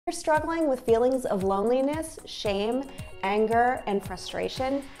If you're struggling with feelings of loneliness, shame, anger, and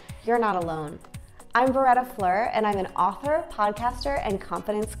frustration, you're not alone. I'm Beretta Fleur, and I'm an author, podcaster, and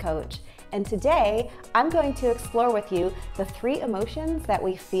confidence coach. And today, I'm going to explore with you the 3 emotions that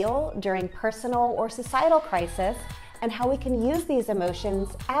we feel during personal or societal crisis, and how we can use these emotions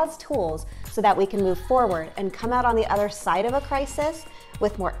as tools so that we can move forward and come out on the other side of a crisis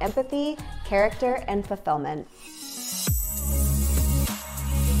with more empathy, character, and fulfillment.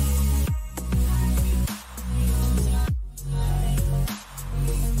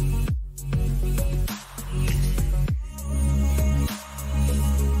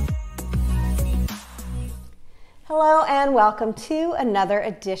 Hello and welcome to another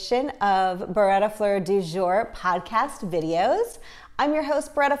edition of Beretta Fleur Du Jour podcast videos. I'm your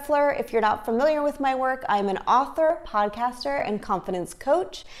host, Beretta Fleur. If you're not familiar with my work, I'm an author, podcaster, and confidence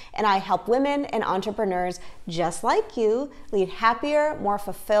coach, and I help women and entrepreneurs just like you lead happier, more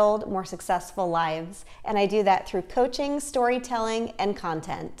fulfilled, more successful lives. And I do that through coaching, storytelling, and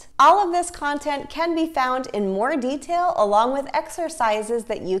content. All of this content can be found in more detail along with exercises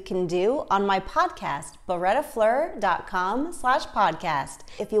that you can do on my podcast, berettafleur.com/podcast.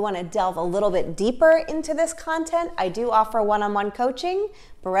 If you want to delve a little bit deeper into this content, I do offer one-on-one coaching.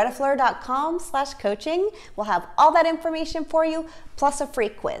 berettafleur.com/coaching. We'll have all that information for you, plus a free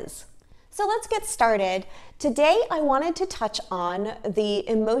quiz. So let's get started. Today, I wanted to touch on the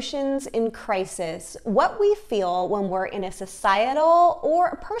emotions in crisis, what we feel when we're in a societal or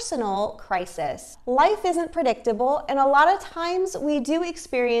a personal crisis. Life isn't predictable, and a lot of times we do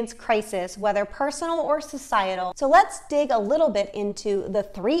experience crisis, whether personal or societal. So let's dig a little bit into the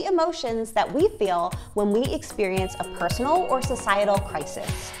 3 emotions that we feel when we experience a personal or societal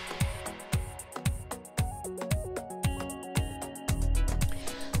crisis.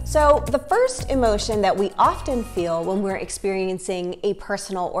 So the first emotion that we often feel when we're experiencing a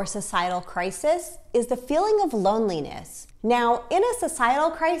personal or societal crisis is the feeling of loneliness. Now, in a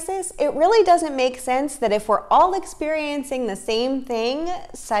societal crisis, it really doesn't make sense that if we're all experiencing the same thing,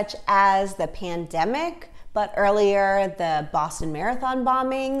 such as the pandemic, but earlier the Boston Marathon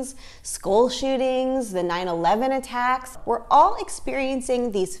bombings, school shootings, the 9/11 attacks, we're all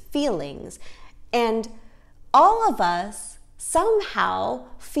experiencing these feelings, and all of us somehow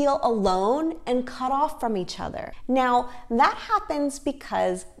feel alone and cut off from each other. Now, that happens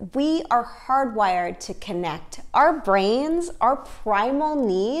because we are hardwired to connect. Our brains, our primal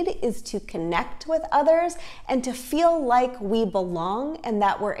need is to connect with others and to feel like we belong and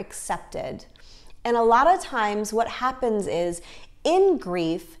that we're accepted. And a lot of times what happens is in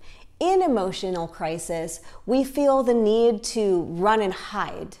grief, in emotional crisis, we feel the need to run and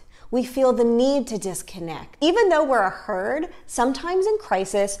hide. We feel the need to disconnect. Even though we're a herd, sometimes in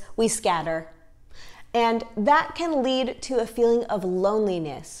crisis, we scatter. And that can lead to a feeling of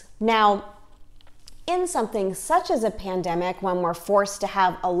loneliness. Now, in something such as a pandemic, when we're forced to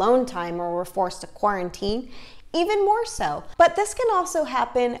have alone time or we're forced to quarantine, even more so. But this can also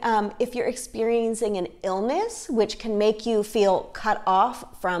happen if you're experiencing an illness, which can make you feel cut off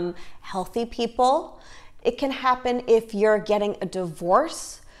from healthy people. It can happen if you're getting a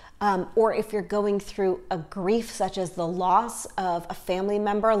divorce, or if you're going through a grief such as the loss of a family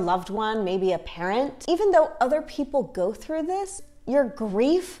member, loved one, maybe a parent. Even though other people go through this, your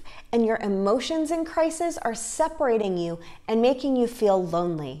grief and your emotions in crisis are separating you and making you feel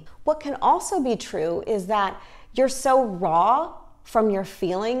lonely. What can also be true is that you're so raw from your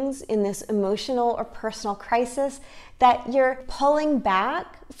feelings in this emotional or personal crisis that you're pulling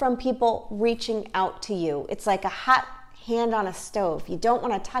back from people reaching out to you. It's like a hot hand on a stove. You don't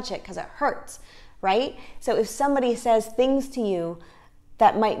want to touch it because it hurts, right? So if somebody says things to you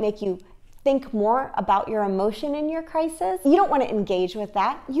that might make you think more about your emotion in your crisis, you don't want to engage with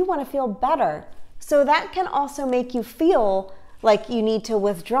that. You want to feel better. So that can also make you feel like you need to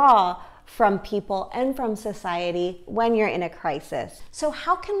withdraw from people and from society when you're in a crisis. So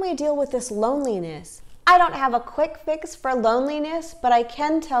how can we deal with this loneliness? I don't have a quick fix for loneliness, but I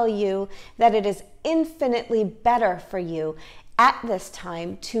can tell you that it is infinitely better for you at this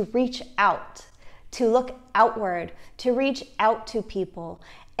time to reach out, to look outward, to reach out to people.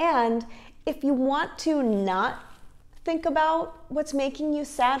 And if you want to not think about what's making you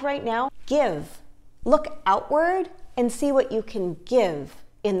sad right now, give. Look outward and see what you can give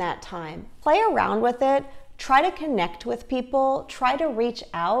in that time. Play around with it, try to connect with people, try to reach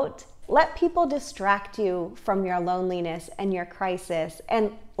out. Let people distract you from your loneliness and your crisis,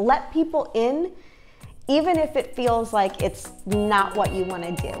 and let people in, even if it feels like it's not what you want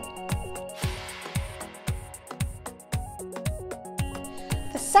to do.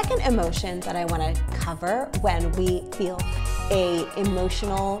 The second emotion that I want to cover when we feel a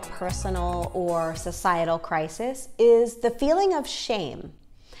emotional, personal, or societal crisis is the feeling of shame.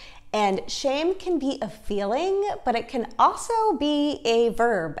 And shame can be a feeling, but it can also be a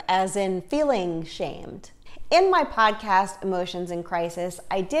verb, as in feeling shamed. In my podcast, Emotions in Crisis,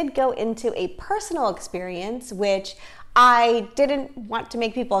 I did go into a personal experience, which I didn't want to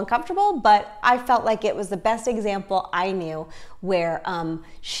make people uncomfortable, but I felt like it was the best example I knew where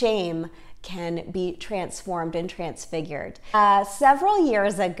shame can be transformed and transfigured. Several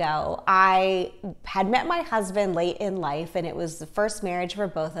years ago, I had met my husband late in life, and it was the first marriage for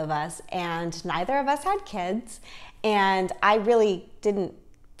both of us, and neither of us had kids, and I really didn't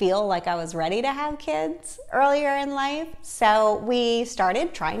feel like I was ready to have kids earlier in life. So we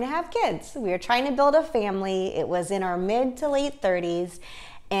started trying to have kids. We were trying to build a family. It was in our mid to late 30s,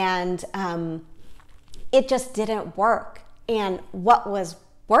 and it just didn't work. And what was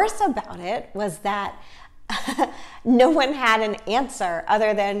worse about it was that no one had an answer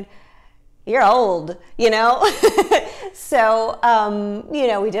other than, you're old, So,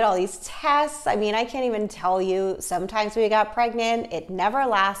 we did all these tests. I mean, I can't even tell you. Sometimes we got pregnant. It never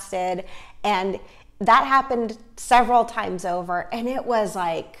lasted. And that happened several times over. And it was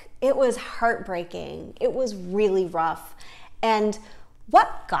heartbreaking. It was really rough. And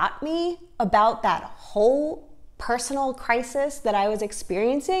what got me about that whole personal crisis that I was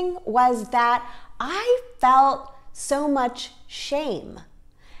experiencing was that I felt so much shame,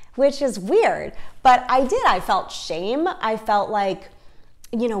 which is weird, but I felt shame. I felt like,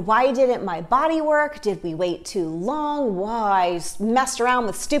 why didn't my body work? Did we wait too long? Why I messed around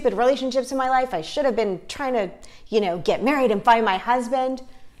with stupid relationships in my life? I should have been trying to, get married and find my husband.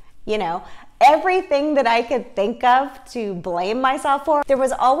 Everything that I could think of to blame myself for. There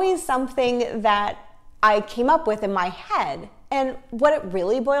was always something that I came up with in my head. And what it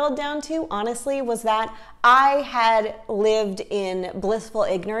really boiled down to, honestly, was that I had lived in blissful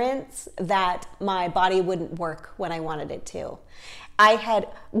ignorance that my body wouldn't work when I wanted it to. I had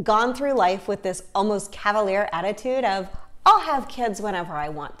gone through life with this almost cavalier attitude of, I'll have kids whenever I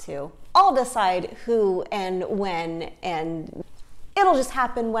want to. I'll decide who and when, and it'll just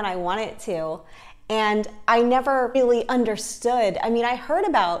happen when I want it to. And I never really understood. I mean, I heard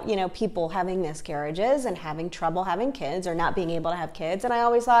about, people having miscarriages and having trouble having kids or not being able to have kids. And I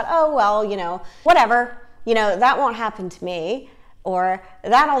always thought, oh, well, whatever, that won't happen to me. Or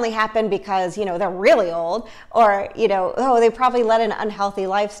that only happened because, they're really old. Or, oh, they probably led an unhealthy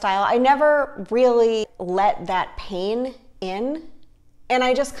lifestyle. I never really let that pain in. And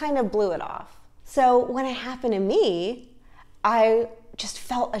I just kind of blew it off. So when it happened to me, I just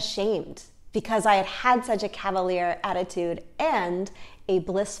felt ashamed, because I had had such a cavalier attitude and a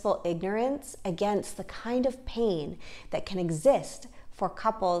blissful ignorance against the kind of pain that can exist for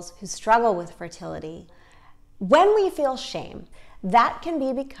couples who struggle with fertility. When we feel shame, that can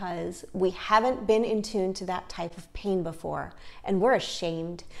be because we haven't been in tune to that type of pain before, and we're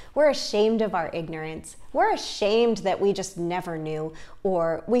ashamed. We're ashamed of our ignorance. We're ashamed that we just never knew,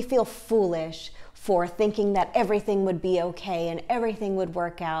 or we feel foolish for thinking that everything would be okay and everything would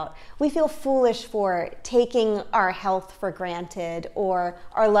work out. We feel foolish for taking our health for granted, or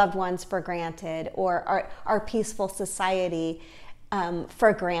our loved ones for granted, or our peaceful society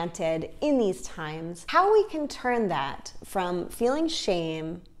for granted in these times. How we can turn that from feeling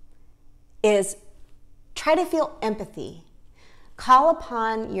shame is try to feel empathy. Call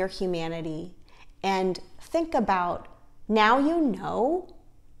upon your humanity and think about, now you know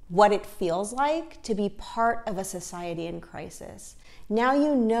what it feels like to be part of a society in crisis. Now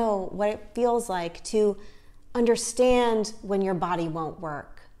you know what it feels like to understand when your body won't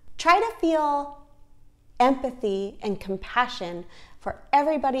work. Try to feel empathy and compassion for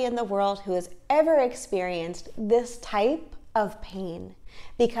everybody in the world who has ever experienced this type of pain.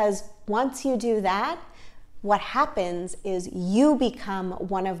 Because once you do that, what happens is you become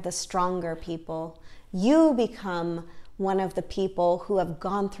one of the stronger people. You become one of the people who have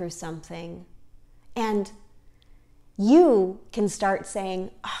gone through something. And you can start saying,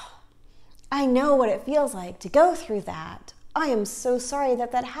 oh, I know what it feels like to go through that. I am so sorry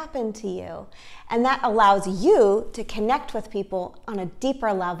that that happened to you. And that allows you to connect with people on a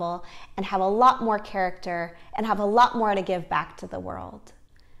deeper level and have a lot more character and have a lot more to give back to the world.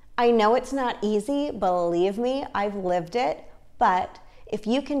 I know it's not easy, believe me, I've lived it, but if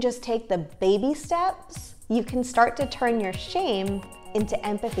you can just take the baby steps, you can start to turn your shame into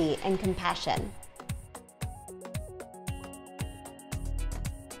empathy and compassion.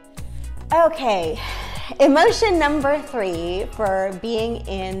 Okay, emotion number 3 for being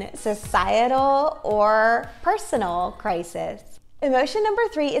in societal or personal crisis. Emotion number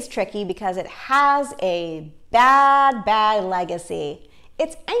 3 is tricky because it has a Bad, bad legacy.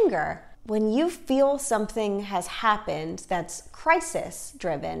 It's anger. When you feel something has happened that's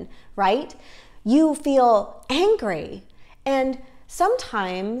crisis-driven, right? You feel angry. And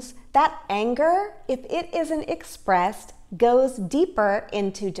sometimes that anger, if it isn't expressed, goes deeper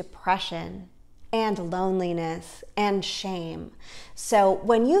into depression and loneliness and shame. So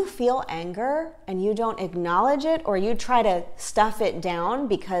when you feel anger and you don't acknowledge it, or you try to stuff it down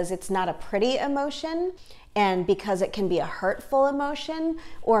because it's not a pretty emotion and because it can be a hurtful emotion,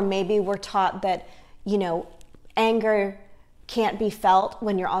 or maybe we're taught that, anger can't be felt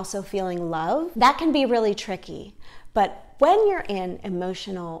when you're also feeling love, that can be really tricky. But when you're in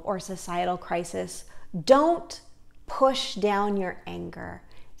emotional or societal crisis, don't push down your anger.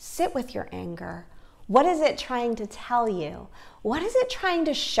 Sit with your anger. What is it trying to tell you? What is it trying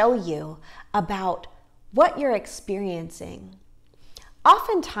to show you about what you're experiencing?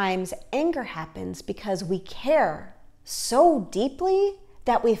 Oftentimes, anger happens because we care so deeply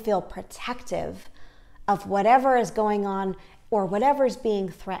that we feel protective of whatever is going on or whatever is being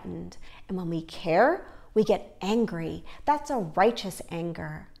threatened. And when we care, we get angry. That's a righteous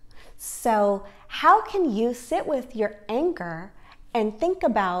anger. So how can you sit with your anger and think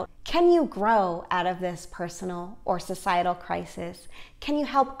about, can you grow out of this personal or societal crisis? Can you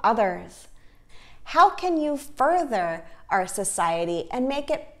help others? How can you further our society and make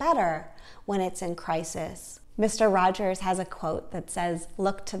it better when it's in crisis? Mr. Rogers has a quote that says,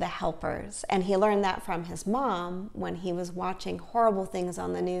 "Look to the helpers." And he learned that from his mom when he was watching horrible things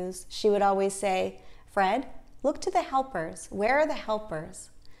on the news. She would always say, "Fred, look to the helpers. Where are the helpers?"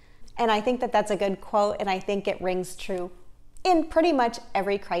 And I think that that's a good quote, and I think it rings true in pretty much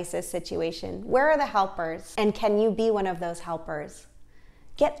every crisis situation. Where are the helpers? And can you be one of those helpers?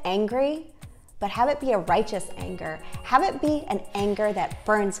 Get angry, but have it be a righteous anger. Have it be an anger that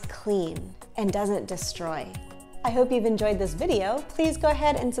burns clean and doesn't destroy. I hope you've enjoyed this video. Please go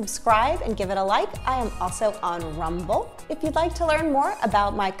ahead and subscribe and give it a like. I am also on Rumble. If you'd like to learn more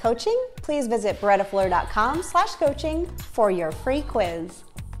about my coaching, please visit berettafleur.com/coaching for your free quiz.